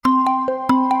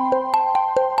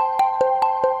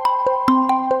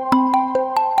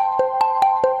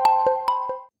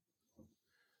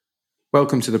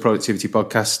Welcome to the Productivity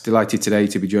Podcast. Delighted today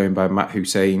to be joined by Matt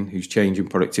Hussain, who's Change and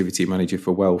Productivity Manager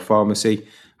for Well Pharmacy.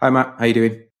 Hi Matt, how you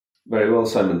doing? Very well,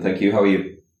 Simon. Thank you. How are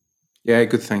you? Yeah,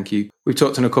 good, thank you. We've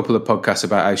talked on a couple of podcasts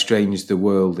about how strange the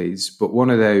world is, but one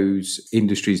of those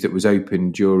industries that was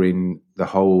open during the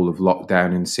whole of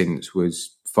lockdown and since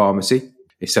was pharmacy,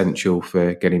 essential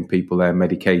for getting people their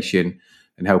medication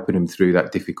and helping them through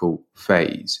that difficult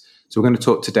phase. So we're going to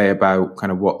talk today about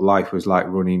kind of what life was like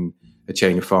running a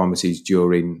chain of pharmacies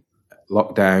during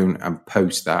lockdown and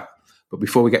post that. But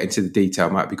before we get into the detail,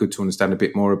 it might be good to understand a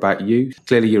bit more about you.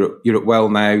 Clearly, you're at Well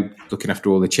now, looking after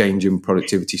all the change and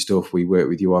productivity stuff. We work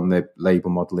with you on the labour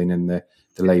modelling and the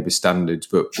labour standards.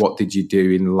 But what did you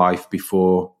do in life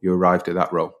before you arrived at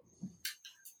that role?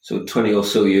 So 20 or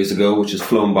so years ago, which has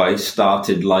flown by,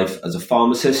 started life as a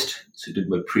pharmacist. So did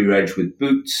my pre-reg with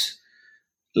Boots,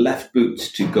 left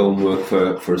Boots to go and work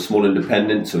for a small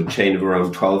independent, so a chain of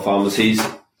around 12 pharmacies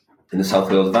in the South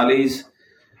Wales Valleys.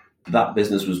 That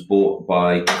business was bought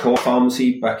by Co-op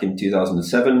Pharmacy back in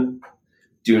 2007.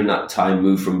 During that time,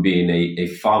 moved from being a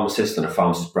pharmacist and a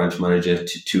pharmacist branch manager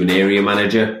to an area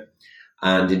manager.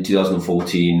 And in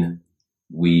 2014,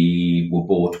 we were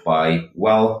bought by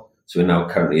Well. So we're now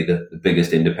currently the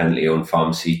biggest independently owned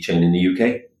pharmacy chain in the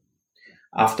UK.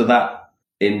 After that,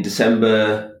 in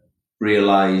December,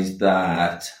 realised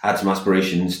that I had some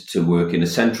aspirations to work in a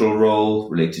central role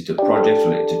related to projects,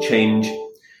 related to change.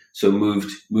 So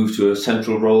moved to a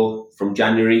central role from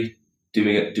January,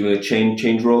 doing a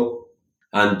change role.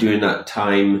 And during that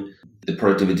time, the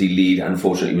productivity lead,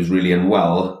 unfortunately, was really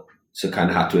unwell. So kind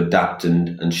of had to adapt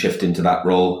and shift into that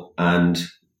role. And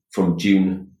from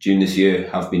June this year,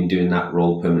 have been doing that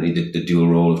role permanently, the dual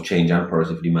role of change and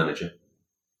productivity manager.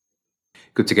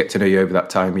 Good to get to know you over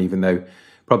that time, even though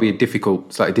probably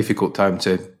a slightly difficult time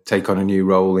to take on a new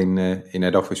role in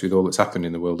head office with all that's happened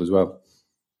in the world as well.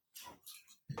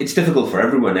 It's difficult for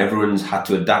everyone. Everyone's had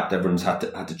to adapt. Everyone's had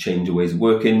to change their ways of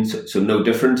working. So no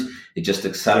different. It just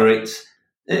accelerates.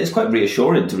 It's quite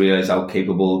reassuring to realise how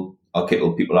capable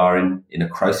people are in a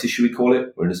crisis, should we call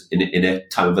it, or in a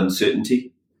time of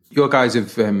uncertainty. Your guys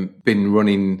have been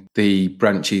running the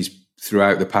branches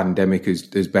throughout the pandemic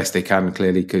as best they can,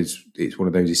 clearly, because it's one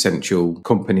of those essential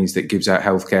companies that gives out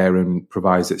healthcare and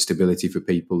provides that stability for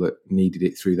people that needed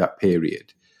it through that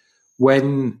period.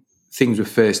 When things were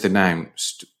first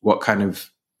announced, what kind of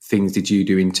things did you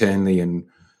do internally and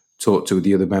talk to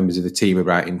the other members of the team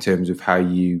about in terms of how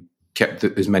you kept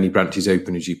as many branches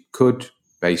open as you could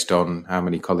based on how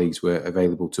many colleagues were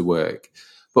available to work,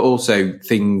 but also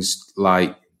things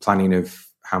like planning of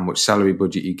how much salary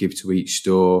budget you give to each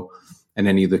store and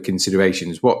any other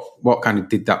considerations? What kind of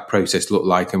did that process look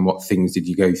like, and what things did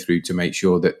you go through to make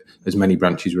sure that as many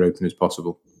branches were open as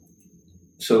possible?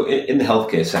 So in the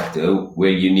healthcare sector,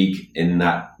 we're unique in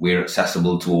that we're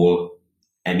accessible to all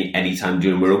any time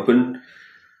during we're open.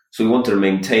 So we wanted to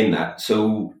maintain that.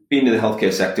 So being in the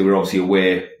healthcare sector, we're obviously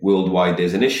aware worldwide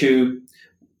there's an issue.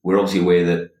 We're obviously aware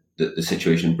that the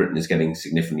situation in Britain is getting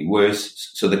significantly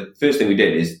worse. So the first thing we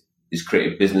did is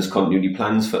create business continuity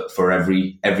plans for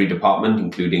every department,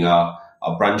 including our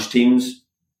branch teams.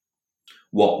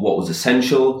 What was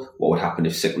essential, what would happen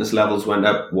if sickness levels went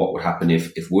up, what would happen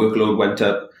if workload went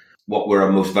up, what were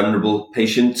our most vulnerable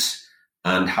patients,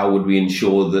 and how would we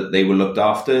ensure that they were looked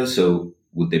after? So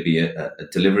would there be a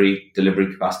delivery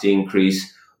capacity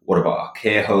increase? What about our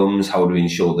care homes? How would we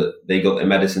ensure that they got their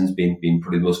medicines, being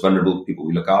probably the most vulnerable people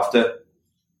we look after?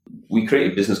 We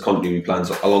created business continuity plans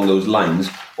along those lines,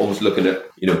 almost looking at,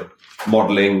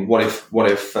 modelling, what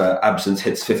if absence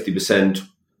hits 50%?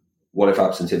 What if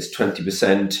absence hits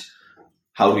 20%?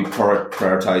 How do we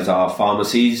prioritise our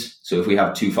pharmacies? So if we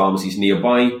have 2 pharmacies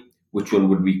nearby, which one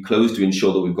would we close to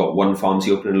ensure that we've got 1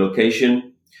 pharmacy open in a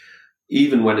location?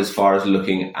 Even went as far as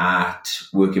looking at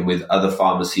working with other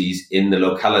pharmacies in the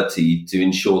locality to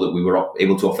ensure that we were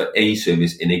able to offer a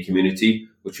service in a community,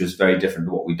 which was very different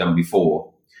to what we'd done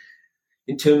before.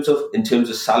 In terms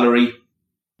of salary,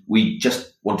 we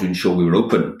just want to ensure we were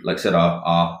open. Like I said,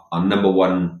 our number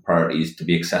one priority is to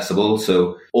be accessible.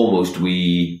 So almost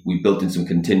we built in some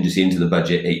contingency into the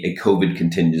budget, a COVID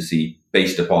contingency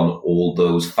based upon all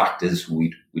those factors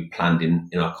we'd planned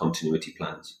in our continuity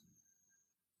plans.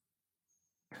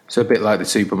 So a bit like the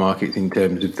supermarkets in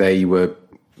terms of they were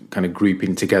kind of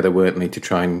grouping together, weren't they, to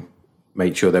try and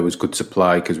make sure there was good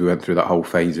supply, because we went through that whole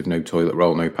phase of no toilet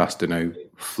roll, no pasta, no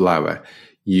flour.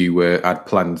 You had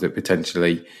plans that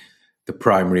potentially the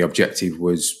primary objective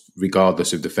was,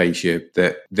 regardless of the fascia,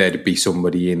 that there'd be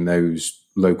somebody in those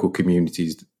local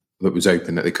communities that was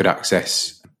open that they could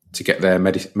access to get their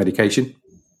medication.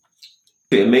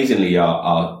 Amazingly,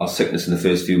 our sickness in the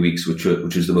first few weeks, which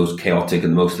was the most chaotic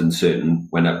and the most uncertain,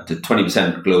 went up to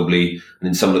 20% globally, and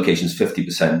in some locations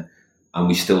 50%, and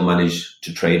we still managed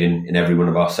to trade in every one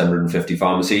of our 750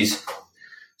 pharmacies.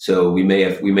 So we may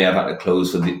have had to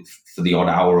close for the odd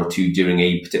hour or two during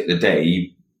a particular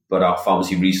day, but our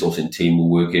pharmacy resourcing team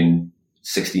were working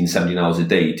 16, 17 hours a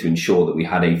day to ensure that we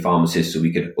had a pharmacist so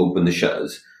we could open the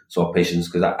shutters so our patients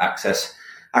could access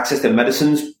their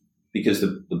medicines. Because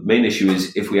the main issue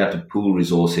is, if we had to pool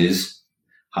resources,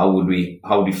 how would we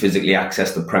physically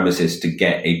access the premises to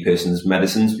get a person's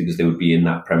medicines, because they would be in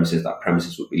that premises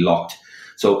would be locked.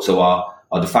 So our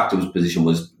de facto position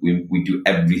was we do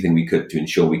everything we could to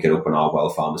ensure we could open our well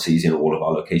pharmacies in all of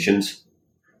our locations.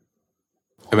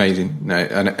 Amazing. No,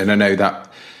 and I know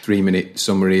that 3-minute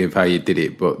summary of how you did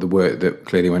it, but the work that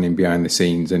clearly went in behind the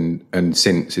scenes and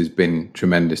since has been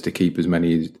tremendous to keep as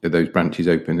many of those branches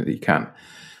open that you can.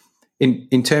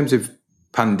 In terms of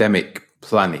pandemic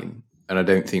planning, and I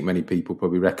don't think many people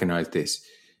probably recognise this,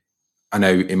 I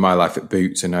know in my life at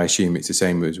Boots, and I assume it's the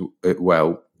same as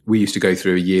well, we used to go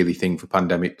through a yearly thing for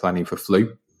pandemic planning for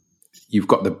flu. You've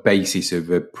got the basis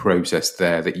of a process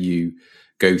there that you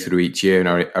go through each year. And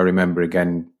I remember,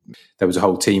 again, there was a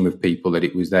whole team of people that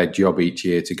it was their job each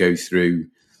year to go through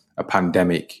a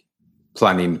pandemic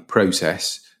planning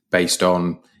process based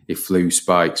on, if flu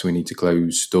spikes, we need to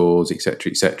close stores, et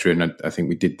cetera, and I think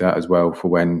we did that as well for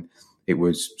when it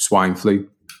was swine flu.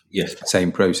 Yes.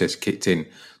 Same process kicked in.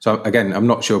 So again, I'm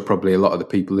not sure probably a lot of the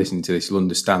people listening to this will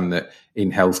understand that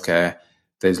in healthcare,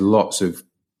 there's lots of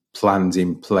plans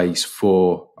in place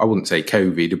for, I wouldn't say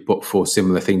COVID, but for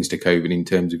similar things to COVID, in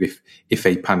terms of if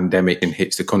a pandemic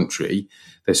hits the country,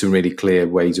 there's some really clear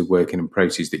ways of working and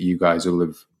processes that you guys will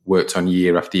have worked on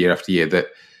year after year after year that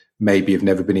maybe have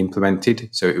never been implemented.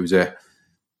 So it was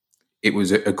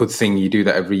a good thing you do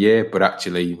that every year, but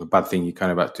actually a bad thing you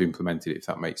kind of have to implement it, if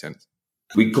that makes sense.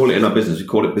 We call it in our business, we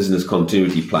call it business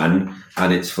continuity plan,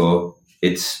 and it's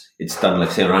done,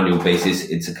 like say, on an annual basis.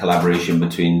 It's a collaboration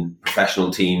between professional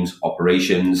teams,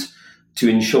 operations, to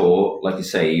ensure, like you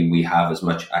say, we have as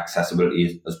much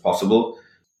accessibility as possible.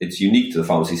 It's unique to the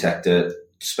pharmacy sector,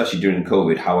 especially during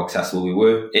COVID, how accessible we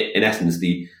were. In essence,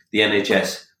 the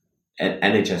NHS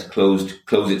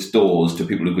closed its doors to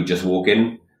people who could just walk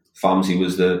in. Pharmacy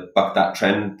was bucked that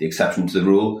trend, the exception to the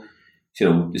rule. You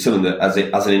know, it's something that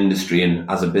as an industry and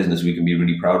as a business we can be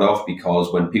really proud of,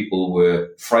 because when people were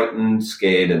frightened,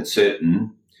 scared,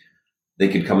 uncertain, they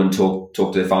could come and talk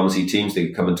to their pharmacy teams. They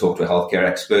could come and talk to a healthcare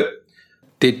expert.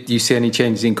 Did you see any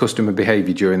changes in customer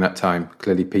behaviour during that time?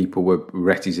 Clearly, people were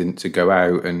reticent to go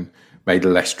out and made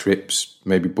less trips,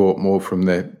 maybe bought more from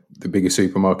the bigger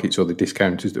supermarkets or the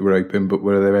discounters that were open. But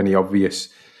were there any obvious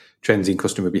trends in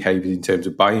customer behaviour in terms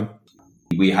of buying?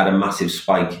 We had a massive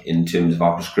spike in terms of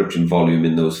our prescription volume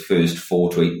in those first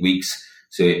 4 to 8 weeks.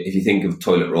 So if you think of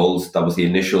toilet rolls, that was the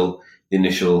initial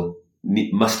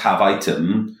must-have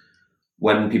item.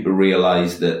 When people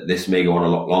realised that this may go on a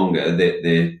lot longer,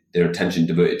 their attention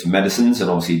diverted to medicines, and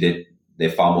obviously they're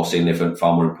far more significant,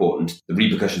 far more important. The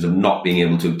repercussions of not being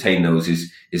able to obtain those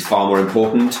is far more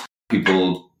important.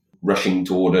 People rushing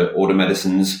to order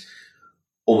medicines,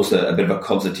 almost a bit of a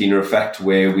concertina effect,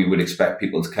 where we would expect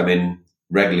people to come in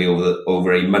regularly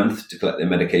over a month to collect their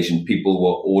medication. People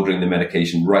were ordering the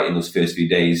medication right in those first few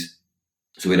days.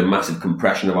 So we had a massive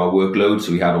compression of our workload.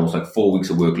 So we had almost like 4 weeks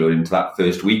of workload into that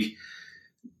first week.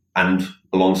 And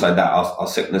alongside that, our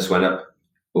sickness went up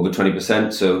over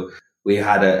 20%. So we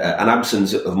had an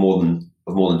absence of more than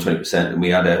 20%, and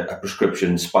we had a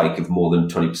prescription spike of more than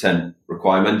 20%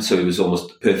 requirement. So it was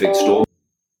almost a perfect storm.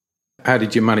 How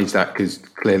did you manage that? Because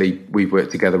clearly we've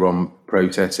worked together on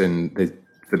process, and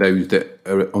for those that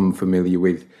are unfamiliar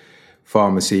with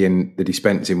pharmacy and the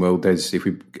dispensing world, if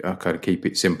we kind of keep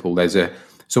it simple, there's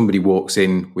somebody walks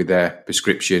in with their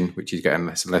prescription, which is getting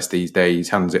less and less these days,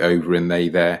 hands it over, and they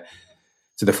there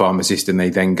to the pharmacist, and they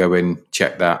then go and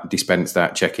check that, dispense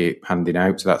that, check it, hand it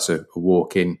out. So that's a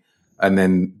walk in. And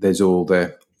then there's all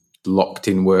the locked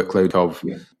in workload of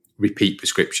repeat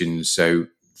prescriptions. So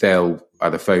they'll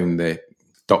either phone the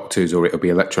doctors or it'll be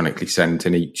electronically sent,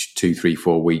 and each 2, 3,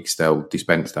 4 weeks they'll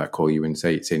dispense that, call you and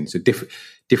say it's in. So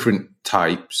different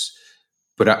types,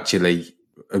 but actually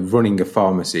running a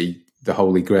pharmacy, the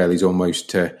holy grail is almost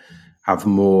to have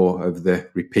more of the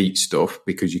repeat stuff,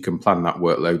 because you can plan that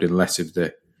workload, and less of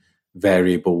the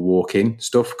variable walk-in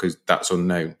stuff, because that's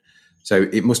unknown. So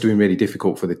it must have been really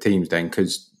difficult for the teams then,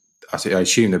 because I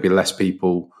assume there'll be less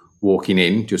people walking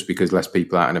in just because less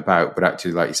people out and about, but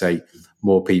actually, like you say,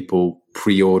 more people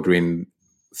pre-ordering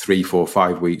 3, 4,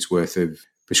 5 weeks worth of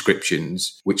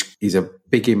prescriptions, which is a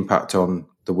big impact on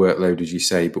the the workload, as you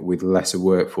say, but with lesser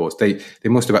workforce. They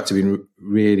must have had to be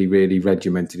really, really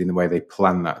regimented in the way they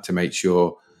plan that to make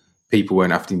sure people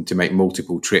weren't having to make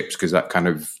multiple trips, because that kind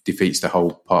of defeats the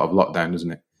whole part of lockdown,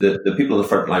 doesn't it? The people on the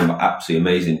front line were absolutely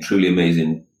amazing, truly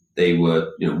amazing. They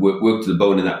were, worked to the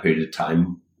bone in that period of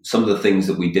time. Some of the things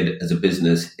that we did as a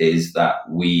business is that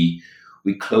we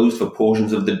closed for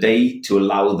portions of the day to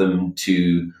allow them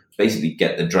to basically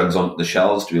get the drugs onto the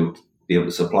shelves, to be able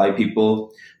to supply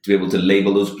people, to be able to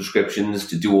label those prescriptions,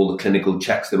 to do all the clinical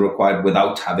checks that are required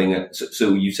without having it.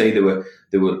 So you say there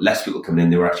were less people coming in.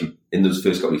 There were actually, in those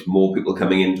first couple of weeks, more people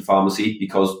coming into pharmacy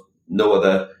because no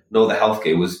other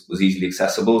healthcare was easily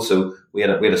accessible. So we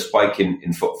had a spike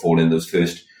in footfall in those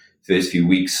first few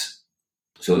weeks.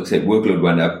 So like I said, workload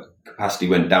went up, capacity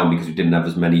went down because we didn't have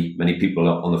as many people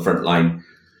on the front line.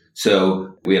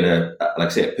 So we had a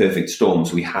perfect storm.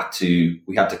 So we had to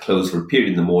close for a period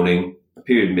in the morning, a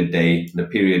period midday, and a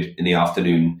period in the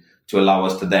afternoon to allow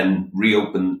us to then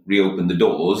reopen the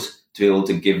doors to be able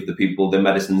to give the people the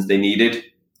medicines they needed.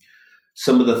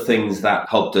 Some of the things that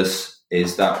helped us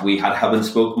is that we had hub and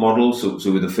spoke model. So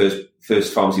we're the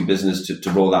first pharmacy business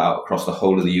to roll that out across the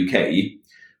whole of the UK.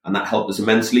 And that helped us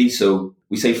immensely. So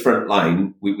we say front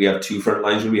line. We have two front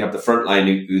lines. We have the front line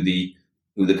who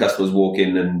the customers walk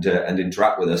in and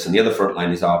interact with us, and the other front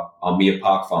line is our Mere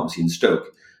Park pharmacy in Stoke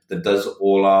that does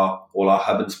all our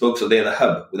hub and spoke. So they're the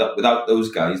hub. Without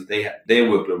those guys, their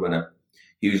workload went up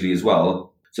hugely as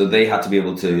well. So they had to be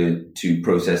able to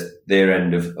process their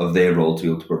end of their role to be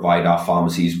able to provide our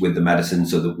pharmacies with the medicine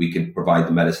so that we could provide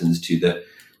the medicines to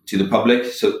the public.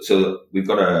 So we've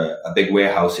got a big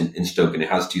warehouse in Stoke, and it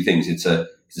has two things. It's a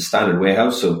standard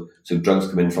warehouse. So drugs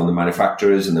come in from the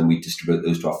manufacturers, and then we distribute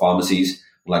those to our pharmacies.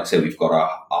 Like I said, we've got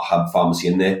our hub pharmacy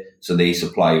in there. So they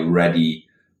supply ready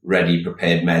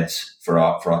prepared meds for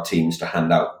our teams to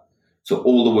hand out. So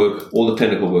all the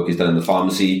clinical work is done in the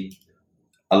pharmacy.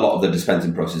 A lot of the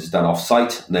dispensing process is done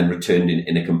off-site and then returned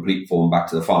in a complete form back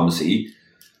to the pharmacy.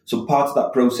 So part of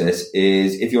that process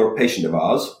is, if you're a patient of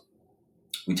ours,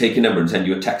 we take your number and send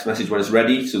you a text message when it's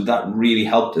ready. So that really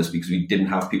helped us because we didn't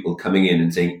have people coming in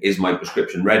and saying, is my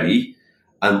prescription ready?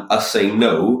 And us saying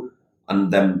no,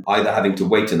 and them either having to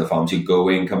wait in the pharmacy, go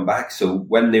away and come back. So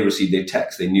when they received their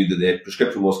text, they knew that their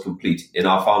prescription was complete in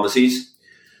our pharmacies.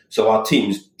 So our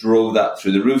teams drove that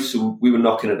through the roof. So we were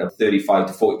knocking at 35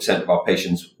 to 40% of our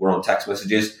patients were on text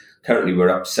messages. Currently, we're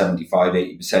up 75,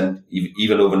 80%,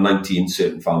 even over 90 in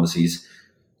certain pharmacies.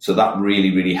 So that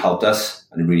really, really helped us,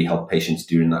 and it really helped patients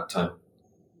during that time.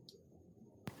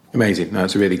 Amazing.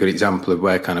 That's a really good example of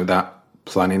where kind of that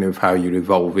planning of how you're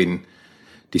evolving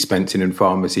dispensing and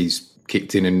pharmacies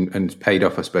kicked in and paid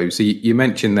off, I suppose. So you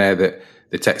mentioned there that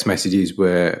the text messages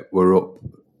were up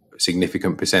a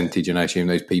significant percentage, and I assume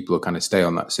those people will kind of stay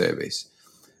on that service.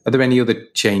 Are there any other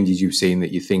changes you've seen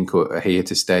that you think are here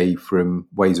to stay from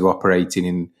ways of operating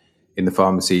in the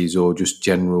pharmacies, or just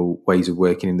general ways of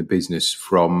working in the business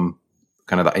from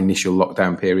kind of that initial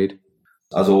lockdown period?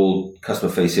 As all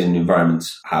customer-facing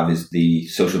environments have, is the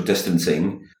social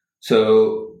distancing.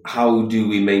 So how do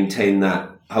we maintain that?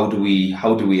 How do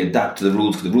we adapt to the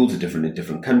rules? Because the rules are different in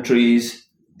different countries.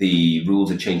 The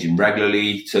rules are changing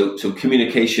regularly. So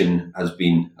communication has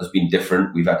been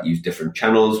different. We've had to use different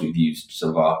channels. We've used some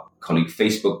of our colleague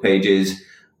Facebook pages.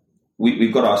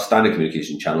 We've got our standard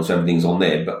communication channels, so everything's on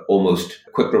there, but almost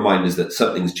quick reminders that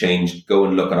something's changed. Go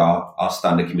and look at our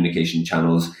standard communication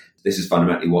channels. This is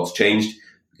fundamentally what's changed.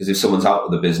 Because if someone's out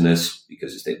of the business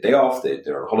because it's their day off,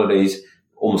 they're on holidays,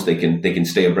 almost they can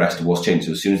stay abreast of what's changed.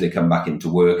 So as soon as they come back into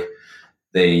work,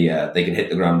 they can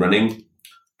hit the ground running.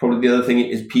 Probably the other thing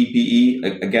is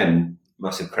PPE. Again,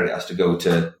 massive credit has to go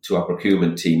to our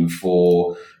procurement team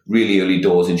for really early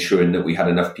doors ensuring that we had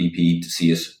enough PPE to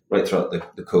see us right throughout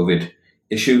the COVID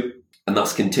issue. And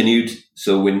that's continued.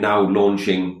 So we're now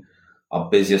launching our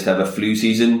busiest ever flu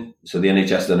season. So the NHS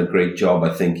has done a great job,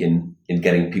 I think, in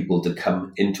getting people to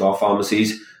come into our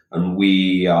pharmacies. And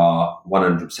we are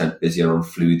 100% busier on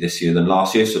flu this year than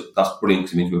last year. So that's brilliant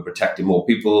because it means we're protecting more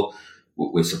people.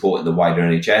 We're supporting the wider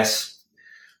NHS.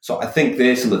 So I think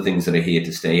there's some of the things that are here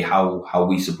to stay, how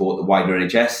we support the wider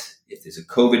NHS. If there's a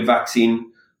COVID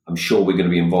vaccine, I'm sure we're going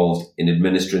to be involved in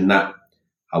administering that,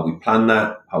 how we plan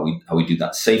that, how we do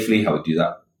that safely, how we do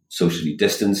that socially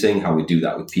distancing, how we do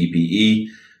that with PPE.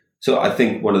 So I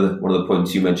think one of the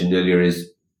points you mentioned earlier is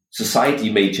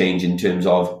society may change in terms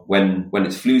of when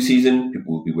it's flu season,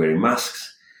 people will be wearing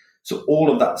masks. So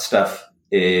all of that stuff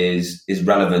is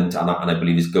relevant and I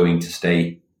believe is going to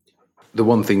stay. The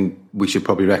one thing we should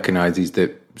probably recognise is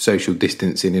that social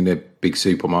distancing in a big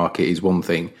supermarket is one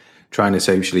thing. Trying to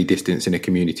socially distance in a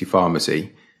community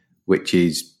pharmacy, which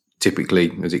is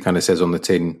typically, as it kind of says on the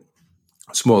tin,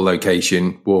 small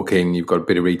location, walk in, you've got a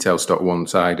bit of retail stock one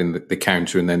side and the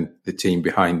counter, and then the team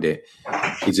behind it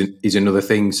is another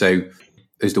thing. So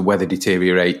as the weather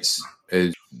deteriorates,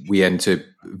 as we enter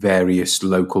various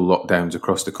local lockdowns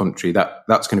across the country,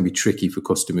 that's going to be tricky for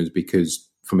customers, because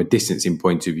from a distancing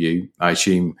point of view, I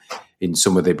assume in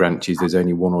some of their branches there's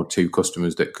only one or two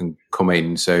customers that can come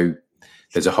in. So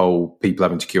there's a whole people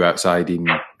having to queue outside in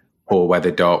poor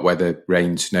weather, dark weather,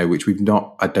 rain, snow, which we've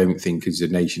not, I don't think, as a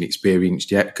nation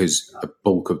experienced yet, because a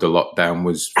bulk of the lockdown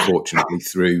was fortunately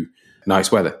through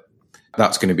nice weather.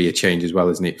 That's going to be a change as well,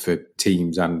 isn't it, for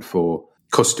teams and for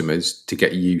customers to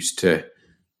get used to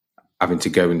having to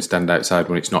go and stand outside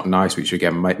when it's not nice, which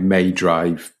again may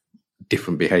drive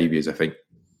different behaviours, I think.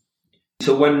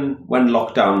 So when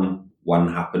lockdown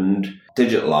one happened,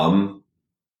 Digital Arm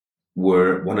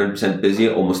were 100% busy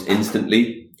almost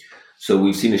instantly. So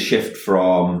we've seen a shift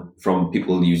from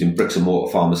people using bricks and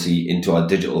mortar pharmacy into our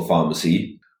digital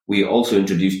pharmacy. We also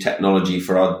introduced technology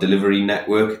for our delivery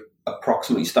network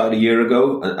approximately started a year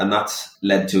ago, and that's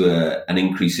led to an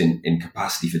increase in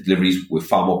capacity for deliveries. We're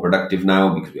far more productive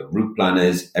now because we have route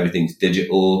planners, everything's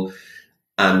digital,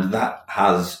 and that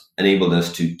has enabled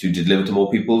us to deliver to more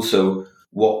people. So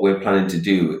what we're planning to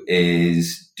do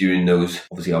is, during those,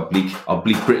 obviously our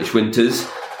bleak British winters,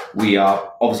 we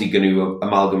are obviously going to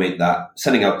amalgamate that,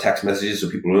 sending out text messages so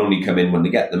people will only come in when they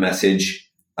get the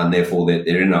message, and therefore they're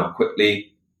in and out quickly.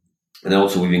 And then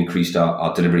also we've increased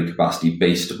our delivery capacity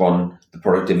based upon the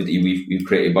productivity we've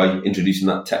created by introducing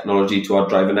that technology to our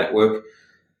driver network.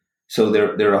 So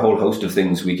there are a whole host of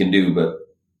things we can do, but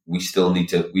we still need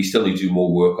to do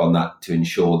more work on that to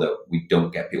ensure that we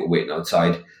don't get people waiting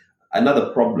outside.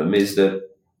 Another problem is that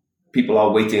people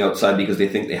are waiting outside because they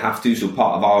think they have to. So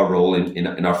part of our role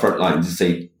in our front lines is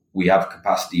say we have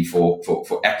capacity for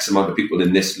X amount of people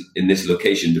in this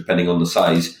location, depending on the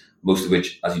size, most of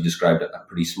which, as you described, are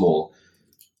pretty small.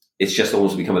 It's just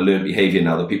almost become a learned behavior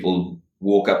now that people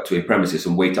walk up to a premises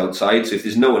and wait outside. So if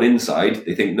there's no one inside,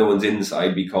 they think no one's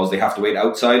inside because they have to wait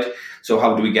outside. So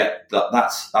how do we get that?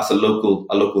 That's a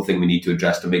local thing we need to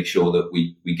address to make sure that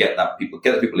we get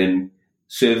the people in,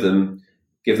 serve them,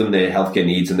 give them their healthcare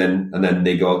needs, and then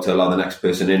they go out to allow the next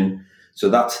person in.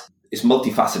 So it's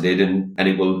multifaceted, and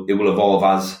it will evolve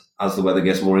as the weather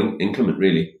gets more inclement,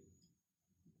 really.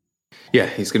 Yeah,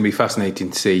 it's going to be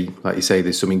fascinating to see. Like you say,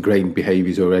 there's some ingrained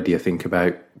behaviours already, I think,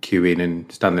 about queuing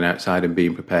and standing outside and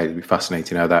being prepared. It'll be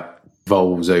fascinating how that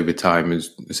evolves over time. As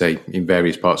I say, in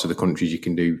various parts of the countries, you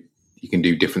can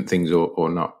do different things or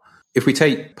not. If we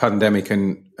take pandemic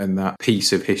and that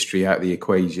piece of history out of the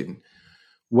equation,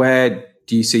 where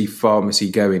do you see pharmacy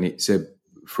going? It's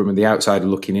from the outside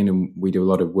looking in, and we do a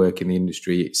lot of work in the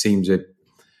industry, it seems a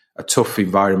tough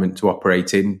environment to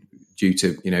operate in, due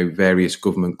to various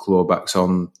government clawbacks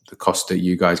on the cost that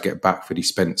you guys get back for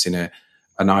dispensing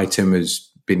an item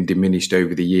has been diminished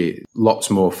over the years.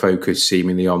 Lots more focus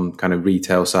seemingly on kind of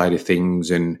retail side of things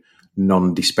and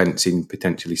non-dispensing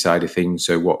potentially side of things.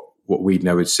 So what we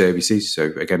know as services.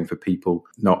 So again, for people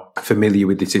not familiar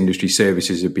with this industry,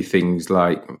 services would be things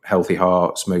like Healthy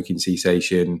Heart, smoking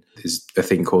cessation. There's a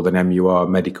thing called an MUR,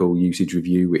 medical usage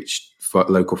review, which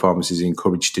local pharmacies are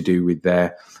encouraged to do with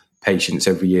their patients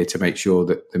every year to make sure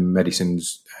that the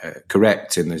medicine's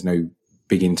correct and there's no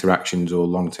big interactions or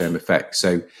long-term effects.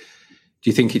 So do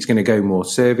you think it's going to go more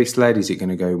service-led? Is it going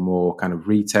to go more kind of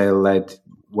retail-led?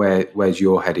 Where's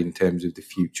your head in terms of the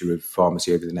future of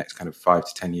pharmacy over the next kind of 5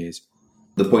 to 10 years?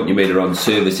 The point you made around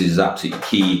services is absolutely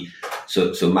key.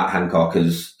 So Matt Hancock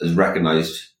has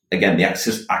recognised, again, the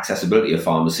accessibility of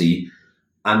pharmacy,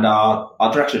 and our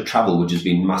direction of travel, which has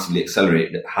been massively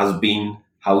accelerated, has been,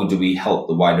 how do we help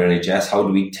the wider NHS? How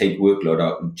do we take workload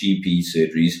out of GP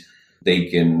surgeries? They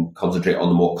can concentrate on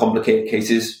the more complicated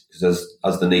cases, because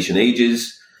as the nation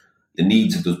ages, the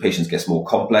needs of those patients gets more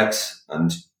complex,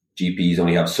 and GPs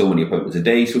only have so many appointments a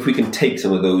day. So if we can take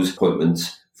some of those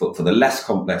appointments for the less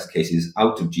complex cases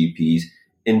out of GPs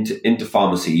into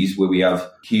pharmacies, where we have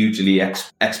hugely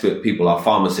expert people, our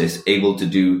pharmacists, able to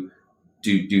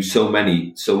do so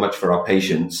much for our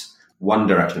patients, one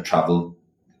direction of travel.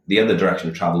 The other direction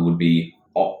of travel would be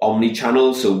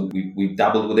omni-channel. So we've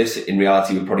dabbled with this. In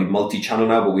reality, we're probably multi-channel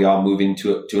now, but we are moving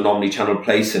to an omni-channel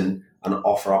place and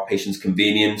offer our patients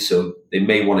convenience. So they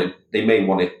may want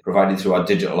it provided through our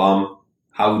digital arm.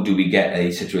 How do we get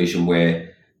a situation where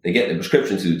they get their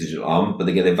prescription through the digital arm, but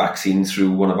they get their vaccine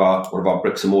through one of our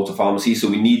bricks and mortar pharmacies? So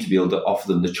we need to be able to offer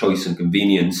them the choice and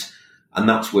convenience. And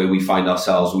that's where we find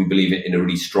ourselves, we believe, in a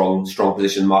really strong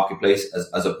position in the marketplace,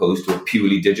 as opposed to a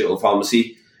purely digital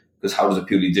pharmacy. Because how does a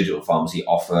purely digital pharmacy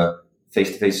offer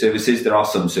face-to-face services. There are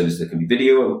some services that can be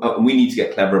video, and we need to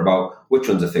get clever about which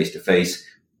ones are face-to-face.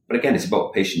 But again, it's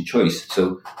about patient choice.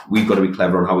 So we've got to be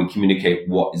clever on how we communicate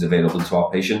what is available to our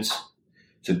patients.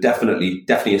 So definitely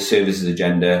a services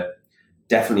agenda,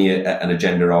 definitely an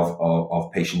agenda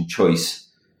of patient choice,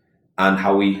 and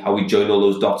how we join all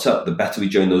those dots up. The better we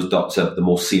join those dots up, the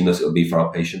more seamless it'll be for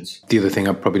our patients. The other thing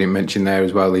I probably didn't mention there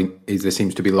as well is there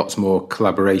seems to be lots more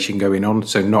collaboration going on.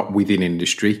 So not within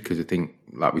industry, because I think,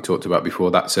 like we talked about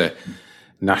before, that's a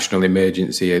national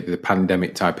emergency, the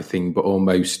pandemic type of thing, but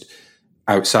almost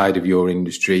outside of your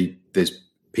industry, there's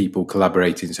people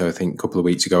collaborating. So I think a couple of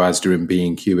weeks ago, Asda and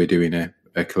B&Q are doing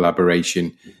a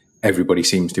collaboration. Everybody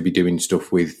seems to be doing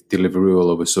stuff with Deliveroo all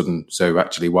of a sudden. So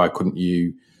actually, why couldn't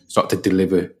you start to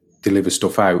deliver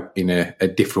stuff out in a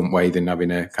different way than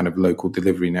having a kind of local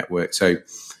delivery network? So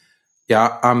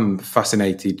yeah, I'm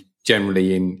fascinated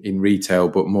generally in retail,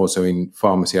 but more so in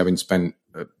pharmacy, having spent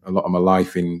a lot of my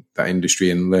life in that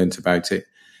industry and learnt about it,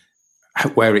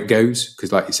 where it goes.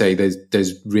 Because like you say,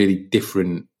 there's really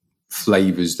different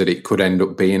flavours that it could end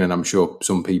up being, and I'm sure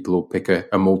some people will pick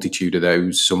a multitude of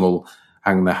those. Some will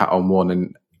hang their hat on one,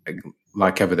 and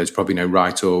like ever, there's probably no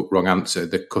right or wrong answer.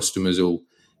 The customers will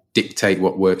dictate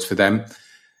what works for them.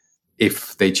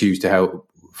 If they choose to help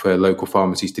for local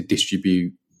pharmacies to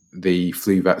distribute the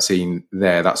flu vaccine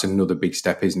there, that's another big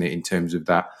step, isn't it, in terms of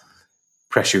that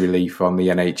pressure relief on the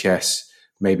NHS,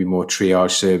 maybe more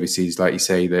triage services, like you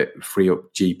say, that free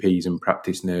up GPs and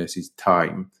practice nurses'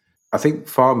 time. I think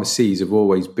pharmacies have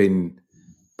always been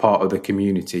part of the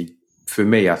community. For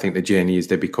me, I think the journey is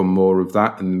they become more of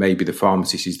that, and maybe the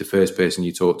pharmacist is the first person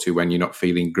you talk to when you're not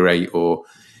feeling great or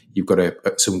you've got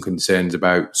some concerns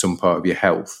about some part of your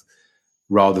health,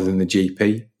 rather than the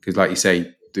GP. Because like you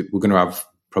say, we're going to have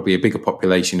probably a bigger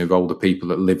population of older people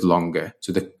that live longer.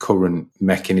 So the current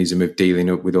mechanism of dealing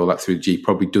up with all that through the GP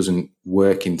probably doesn't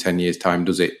work in 10 years' time,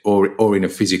 does it? Or in a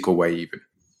physical way even.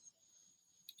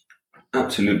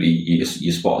 Absolutely, you're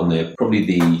spot on there. Probably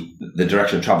the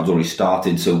direction of travel's already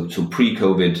started. So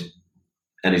pre-COVID,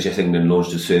 NHS England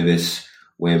launched a service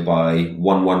whereby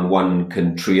 111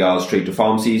 can triage straight to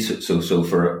pharmacies. So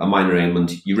for a minor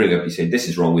ailment, you ring up, you say, "This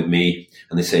is wrong with me,"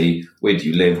 and they say, "Where do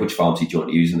you live? Which pharmacy do you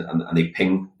want to use?" And they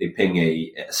ping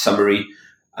a summary,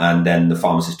 and then the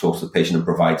pharmacist talks to the patient and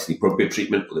provides the appropriate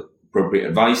treatment or the appropriate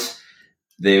advice.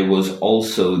 There was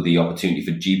also the opportunity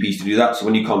for GPs to do that. So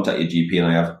when you contact your GP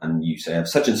and you say, "I have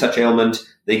such and such ailment,"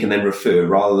 they can then refer,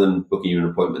 rather than booking you an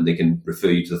appointment, they can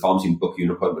refer you to the pharmacy and book you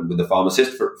an appointment with the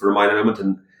pharmacist for a minor ailment.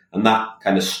 And that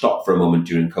kind of stopped for a moment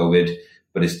during COVID,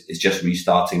 but it's just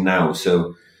restarting now.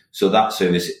 So that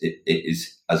service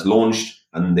has launched,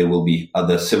 and there will be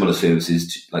other similar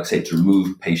services, to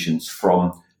remove patients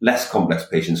from less complex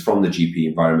patients from the GP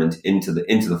environment into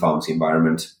the pharmacy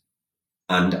environment.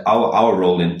 And our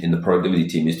role in the productivity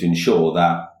team is to ensure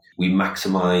that we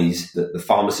maximize the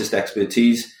pharmacist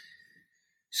expertise.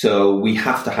 So we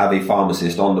have to have a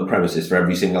pharmacist on the premises for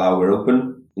every single hour we're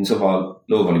open. In some of our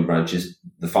lower volume branches,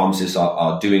 the pharmacists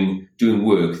are doing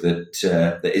work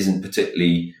that isn't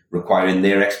particularly requiring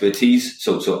their expertise.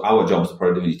 So our job as the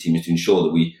productivity team is to ensure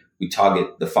that we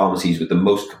target the pharmacies with the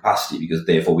most capacity, because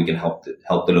therefore we can help the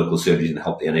local surgeries and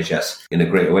help the NHS in a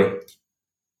greater way.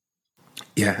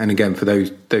 Yeah, and again, for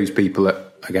those people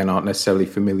that, again, aren't necessarily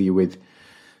familiar with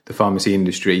the pharmacy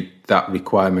industry, that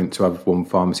requirement to have one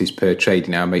pharmacist per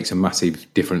trading hour makes a massive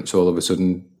difference all of a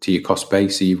sudden to your cost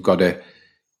base. So you've got to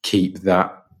keep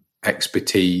that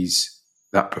expertise,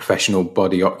 that professional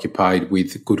body occupied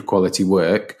with good quality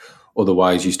work.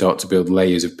 Otherwise, you start to build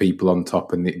layers of people on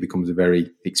top and it becomes a very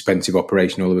expensive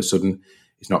operation all of a sudden.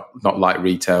 It's not like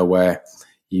retail where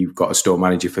you've got a store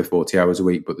manager for 40 hours a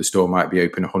week, but the store might be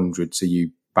open 100. So you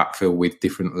backfill with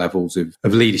different levels of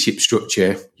leadership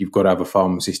structure. You've got to have a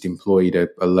pharmacist employed,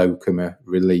 a locum, a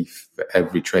relief for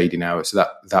every trading hour. So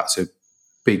that's a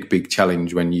big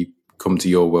challenge when you come to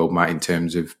your world, Matt, in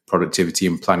terms of productivity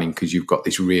and planning, because you've got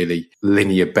this really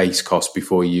linear base cost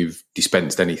before you've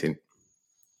dispensed anything.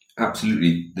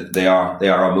 Absolutely. They are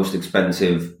our most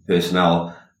expensive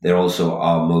personnel. They're also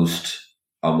our most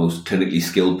clinically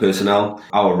skilled personnel.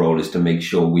 Our role is to make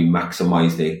sure we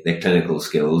maximize their clinical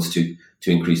skills to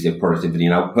increase their productivity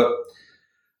and output.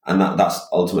 And that's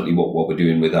ultimately what we're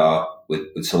doing with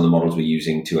some of the models we're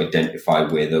using to identify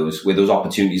where those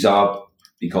opportunities are.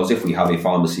 Because if we have a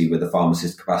pharmacy where the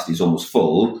pharmacist capacity is almost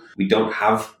full, we don't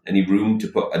have any room to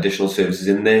put additional services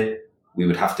in there. We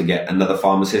would have to get another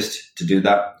pharmacist to do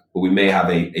that. But we may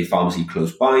have a pharmacy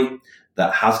close by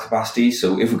that has capacity.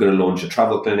 So if we're going to launch a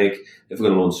travel clinic, if we're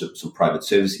going to launch some private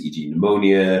service, e.g.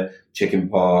 pneumonia,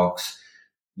 chickenpox,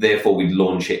 Therefore, we'd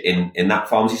launch it in that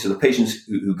pharmacy. So the patients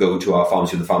who go to our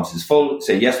pharmacy, the pharmacy is full,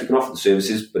 say, yes, we can offer the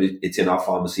services, but it's in our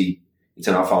pharmacy. It's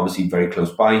in our pharmacy very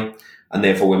close by. And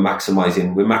therefore, we're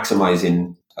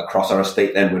maximizing across our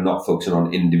estate. Then we're not focusing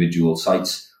on individual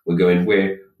sites. We're going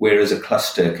where as a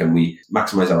cluster can we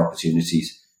maximize our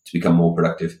opportunities to become more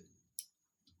productive.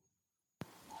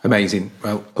 Amazing.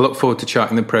 Well, I look forward to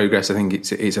charting the progress. I think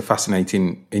it's a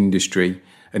fascinating industry,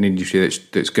 an industry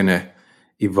that's going to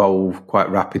evolve quite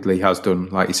rapidly, has done,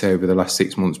 like you say, over the last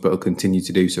 6 months, but will continue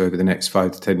to do so over the next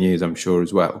 5 to 10 years, I'm sure,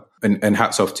 as well. And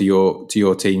hats off to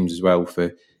your teams as well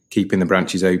for keeping the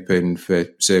branches open, for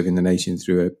serving the nation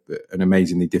through an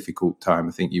amazingly difficult time.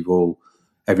 I think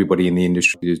everybody in the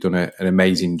industry has done an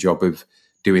amazing job of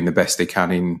doing the best they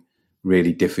can in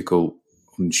really difficult,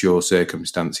 unsure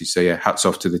circumstances. So yeah, hats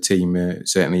off to the team,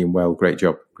 certainly, and well, great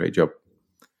job.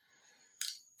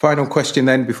 Final question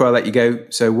then, before I let you go.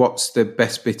 So what's the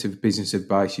best bit of business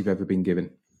advice you've ever been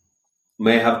given?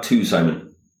 May I have two,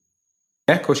 Simon?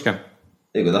 Yeah, of course you can.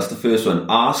 There you go, that's the first one.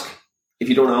 Ask. If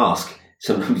you don't ask,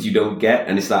 sometimes you don't get,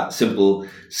 and it's that simple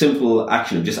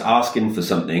action of just asking for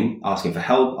something, asking for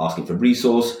help, asking for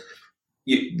resource.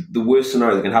 The worst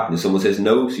scenario that can happen is someone says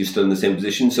no, so you're still in the same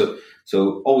position.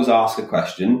 So always ask a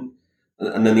question.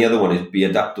 And then the other one is be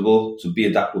adaptable. So be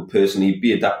adaptable personally,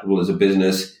 be adaptable as a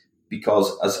business,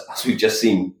 because as we've just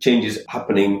seen, change is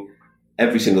happening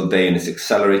every single day and it's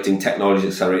accelerating. Technology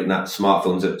is accelerating that.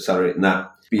 Smartphones are accelerating that.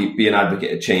 Be an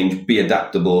advocate of change. Be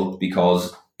adaptable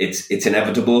because it's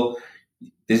inevitable.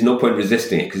 There's no point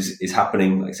resisting it because it's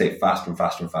happening, like I say, faster and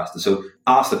faster and faster. So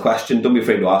ask the question. Don't be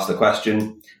afraid to ask the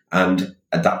question. And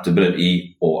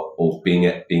adaptability or being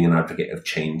an advocate of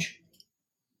change.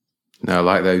 No, I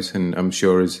like those. And I'm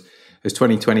sure as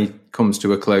 2020 comes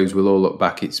to a close, we'll all look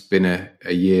back. It's been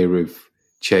a year of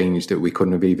change that we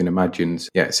couldn't have even imagined.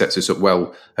 Yeah, it sets us up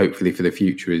well, hopefully, for the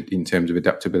future in terms of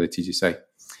adaptability, as you say.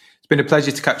 It's been a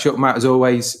pleasure to catch up, Matt, as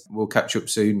always. We'll catch up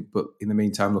soon. But in the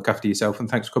meantime, look after yourself and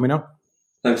thanks for coming on.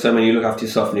 Thanks, Simon. You look after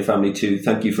yourself and your family too.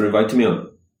 Thank you for inviting me on.